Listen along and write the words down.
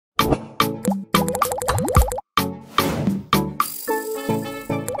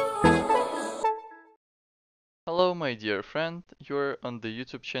Hello my dear friend, you're on the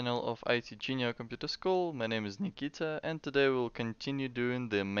YouTube channel of ITGENIO Computer School. My name is Nikita and today we'll continue doing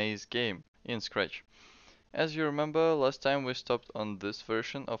the maze game in Scratch. As you remember, last time we stopped on this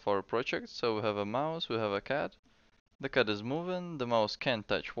version of our project, so we have a mouse, we have a cat. The cat is moving, the mouse can't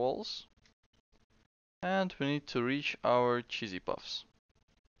touch walls, and we need to reach our cheesy puffs.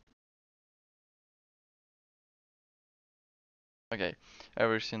 Okay,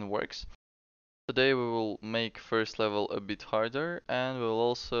 everything works. Today we will make first level a bit harder and we'll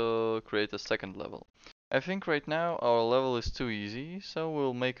also create a second level. I think right now our level is too easy, so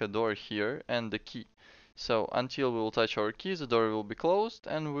we'll make a door here and a key. So until we will touch our key, the door will be closed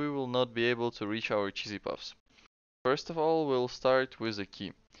and we will not be able to reach our cheesy puffs. First of all, we'll start with a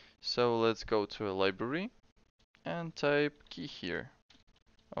key. So let's go to a library and type key here.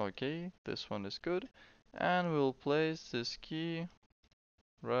 Okay, this one is good. And we'll place this key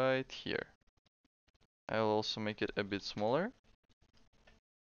right here. I'll also make it a bit smaller.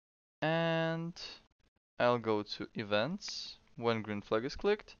 And I'll go to events when green flag is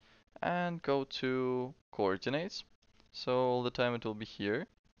clicked and go to coordinates. So all the time it will be here.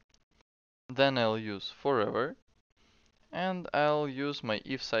 Then I'll use forever and I'll use my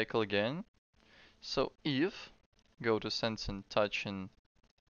if cycle again. So if, go to sensing touching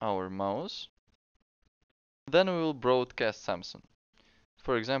our mouse, then we will broadcast something.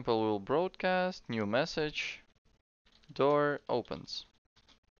 For example, we'll broadcast new message, door opens.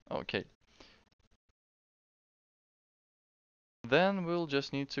 Okay. Then we'll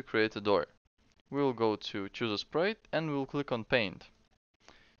just need to create a door. We'll go to choose a sprite and we'll click on paint.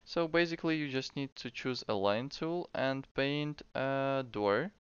 So basically you just need to choose a line tool and paint a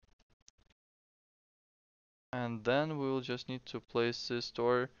door. And then we'll just need to place this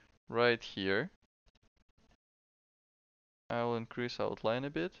door right here. I'll increase outline a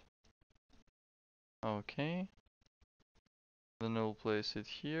bit. Okay. Then we'll place it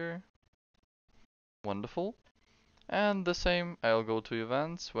here. Wonderful. And the same, I'll go to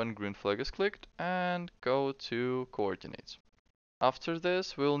events when green flag is clicked and go to coordinates. After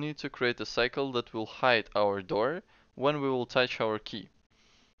this, we'll need to create a cycle that will hide our door when we will touch our key.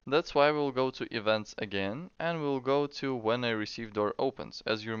 That's why we'll go to events again and we'll go to when I receive door opens.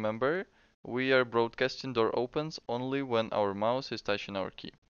 As you remember, we are broadcasting door opens only when our mouse is touching our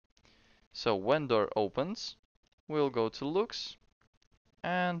key. So when door opens, we'll go to looks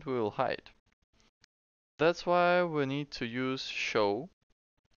and we'll hide. That's why we need to use show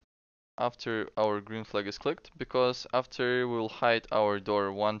after our green flag is clicked, because after we'll hide our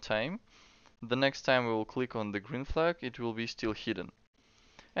door one time, the next time we will click on the green flag, it will be still hidden.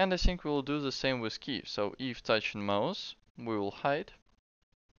 And I think we'll do the same with key. So if touching mouse, we will hide.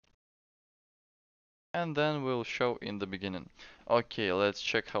 And then we'll show in the beginning. Okay, let's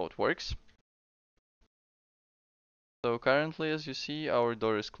check how it works. So currently, as you see, our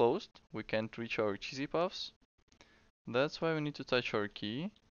door is closed. We can't reach our cheesy puffs. That's why we need to touch our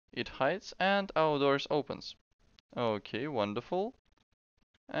key. It hides and our door opens. Okay, wonderful.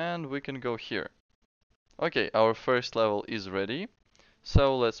 And we can go here. Okay, our first level is ready.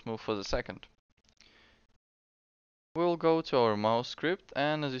 So let's move for the second. We'll go to our mouse script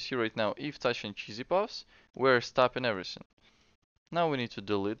and as you see right now, if touching cheesy puffs, we're stopping everything. Now we need to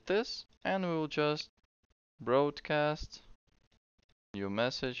delete this and we will just broadcast new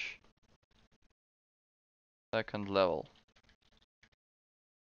message second level.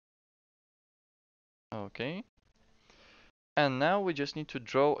 Okay. And now we just need to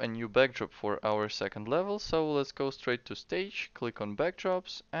draw a new backdrop for our second level. So let's go straight to stage, click on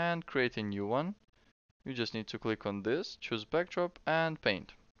backdrops and create a new one. You just need to click on this, choose backdrop and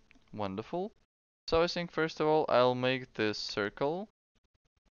paint. Wonderful. So I think first of all I'll make this circle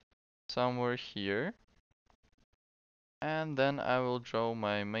somewhere here. And then I will draw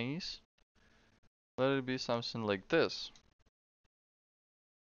my maze. Let it be something like this.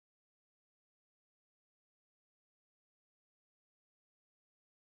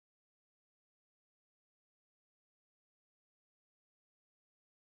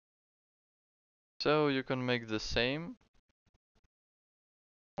 So you can make the same,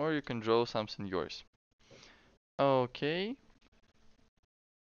 or you can draw something yours. Okay.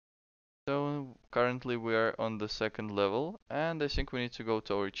 So currently we are on the second level, and I think we need to go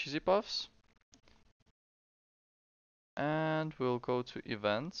to our cheesy puffs. And we'll go to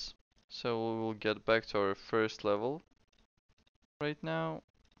events. So we will get back to our first level right now.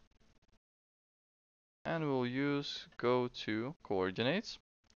 And we'll use go to coordinates.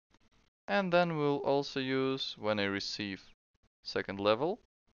 And then we'll also use when I receive second level.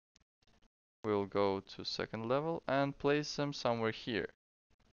 We'll go to second level and place them somewhere here.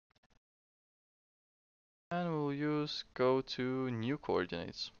 And we'll use go to new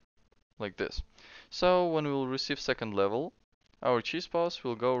coordinates, like this. So when we will receive second level, our cheese puffs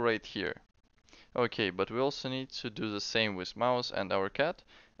will go right here. Okay, but we also need to do the same with mouse and our cat.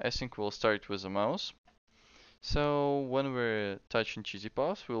 I think we'll start with the mouse. So when we're touching cheesy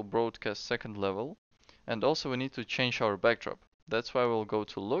puffs, we'll broadcast second level. And also we need to change our backdrop. That's why we'll go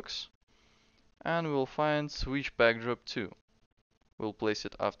to looks and we'll find switch backdrop 2. We'll place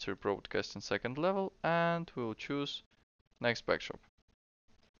it after broadcasting second level and we'll choose next backdrop.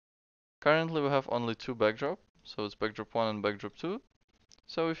 Currently we have only two backdrop, so it's backdrop 1 and backdrop 2.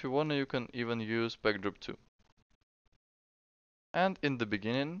 So if you want, you can even use backdrop 2. And in the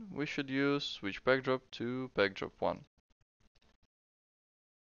beginning, we should use switch backdrop to backdrop 1.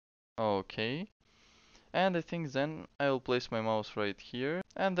 Okay. And I think then I'll place my mouse right here.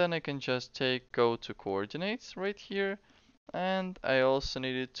 And then I can just take go to coordinates right here. And I also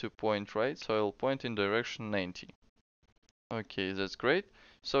need it to point right, so I'll point in direction 90. Okay, that's great.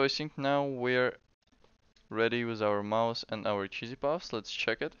 So I think now we're ready with our mouse and our cheesy puffs. Let's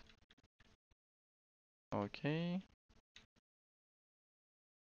check it. Okay.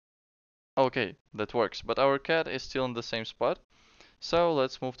 Okay, that works, but our cat is still in the same spot. So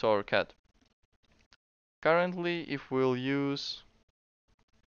let's move to our cat. Currently, if we'll use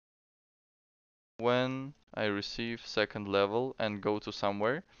when I receive second level and go to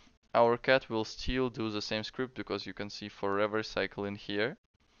somewhere, our cat will still do the same script because you can see forever cycle in here.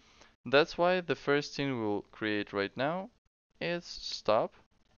 That's why the first thing we'll create right now is stop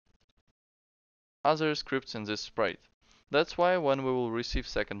other scripts in this sprite. That's why when we will receive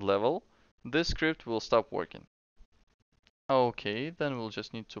second level, this script will stop working. Okay, then we'll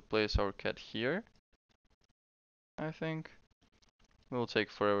just need to place our cat here. I think we'll take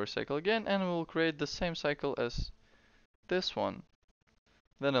forever cycle again and we'll create the same cycle as this one.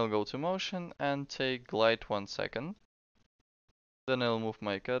 Then I'll go to motion and take glide 1 second. Then I'll move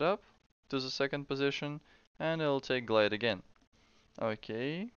my cat up to the second position and I'll take glide again.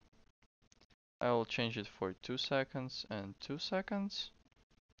 Okay. I'll change it for 2 seconds and 2 seconds.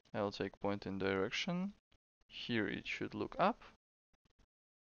 I'll take point in direction. Here it should look up.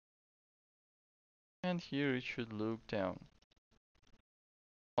 And here it should look down.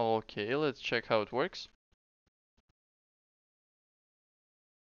 Okay, let's check how it works.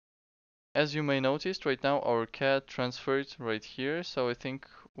 As you may notice, right now our cat transferred right here, so I think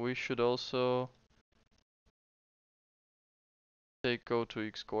we should also take go to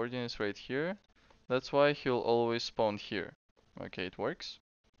X coordinates right here. That's why he'll always spawn here. Okay, it works.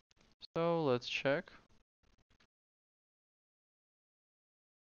 So let's check.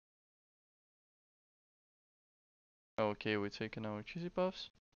 Okay, we're taking our cheesy puffs.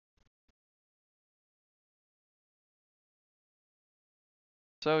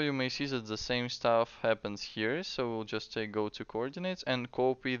 So you may see that the same stuff happens here, so we'll just take go to coordinates and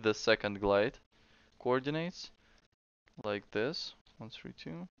copy the second glide coordinates like this. 1, 3,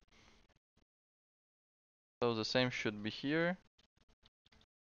 2. So the same should be here.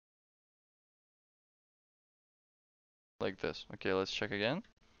 Like this. Okay, let's check again.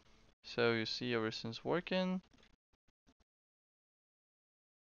 So you see everything's working.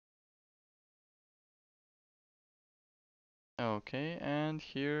 Okay, and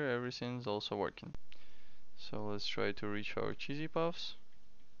here everything's also working. So let's try to reach our cheesy puffs.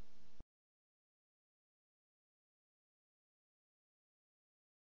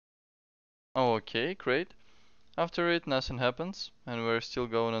 Okay, great. After it, nothing happens, and we're still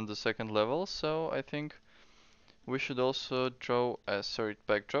going on the second level, so I think we should also draw a third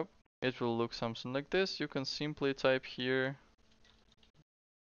backdrop. It will look something like this. You can simply type here.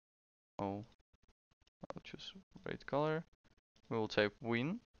 Oh, I'll choose red color. We will type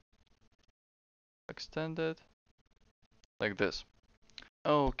win, extend it, like this.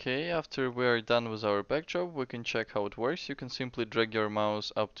 Okay, after we are done with our backdrop, we can check how it works. You can simply drag your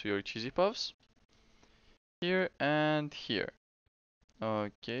mouse up to your cheesy puffs. Here and here.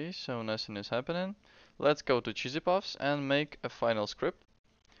 Okay, so nothing is happening. Let's go to cheesy puffs and make a final script.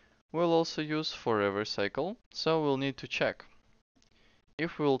 We'll also use forever cycle, so we'll need to check.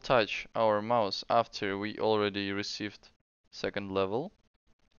 If we'll touch our mouse after we already received second level,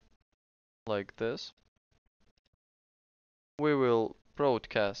 like this, we will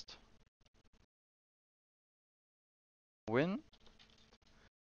broadcast win.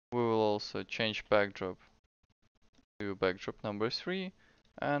 We will also change backdrop to backdrop number 3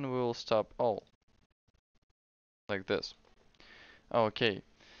 and we will stop all, like this. Okay,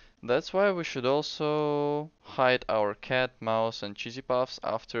 that's why we should also hide our cat, mouse and cheesy puffs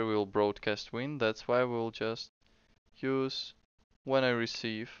after we'll broadcast win. That's why we'll just use when I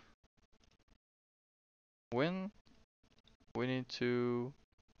receive when we need to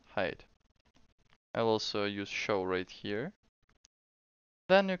hide. I'll also use show right here.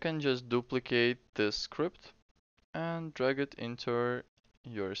 Then you can just duplicate this script and drag it into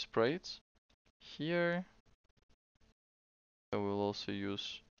your sprites here. I will also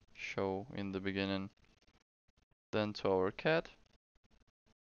use show in the beginning. Then to our cat.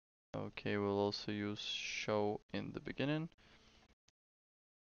 Okay, we'll also use show in the beginning.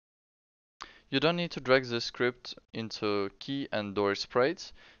 You don't need to drag the script into key and door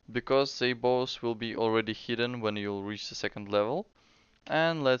sprites because they both will be already hidden when you'll reach the second level.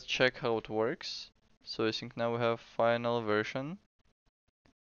 And let's check how it works. So I think now we have final version.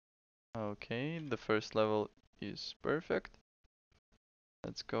 Okay, the first level is perfect.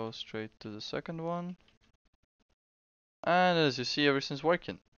 Let's go straight to the second one. And as you see, everything's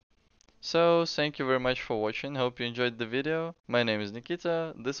working. So thank you very much for watching. Hope you enjoyed the video. My name is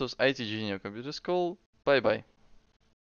Nikita. This was ITGENIO Computer School. Bye bye.